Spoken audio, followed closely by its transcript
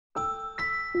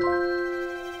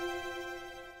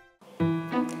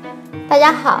大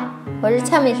家好，我是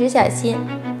俏美食小新。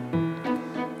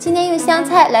今天用香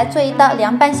菜来做一道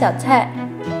凉拌小菜。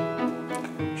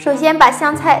首先把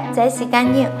香菜宰洗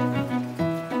干净，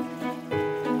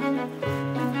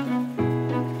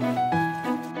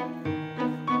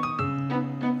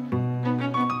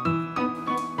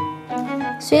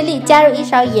水里加入1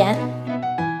勺盐、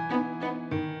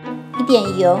1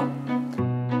点油，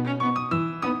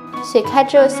水开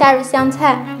之后下入香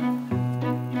菜，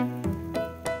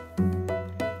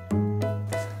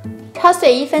焯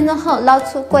水1分钟后捞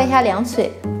出，过一下凉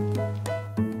水。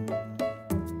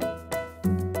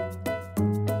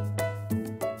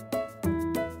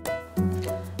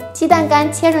鸡蛋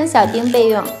干切成小丁备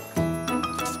用。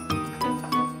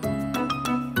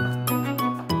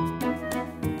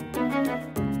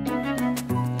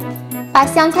把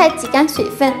香菜挤干水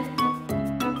分，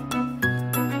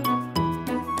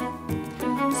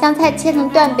香菜切成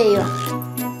段备用。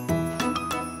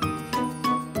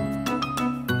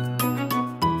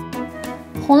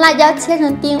红辣椒切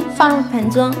成丁放入盆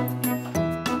中，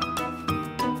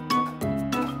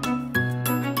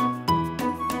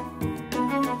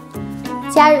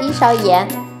加入1勺盐、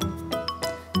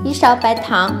1勺白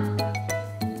糖、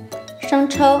生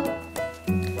抽、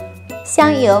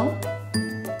香油、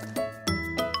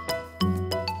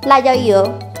辣椒油、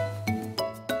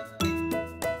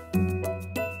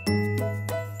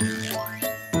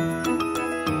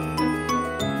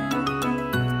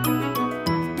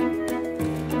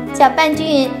搅拌均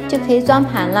匀就可以装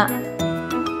盘了。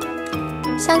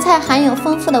香菜含有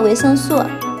丰富的维生素，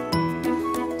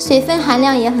水分含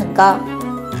量也很高，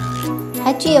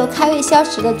还具有开胃消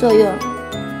食的作用，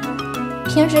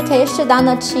平时可以适当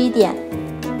的吃一点。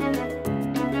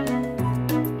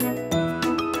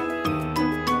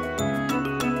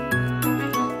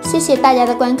谢谢大家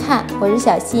的观看，我是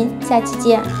小新，下期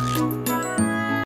见。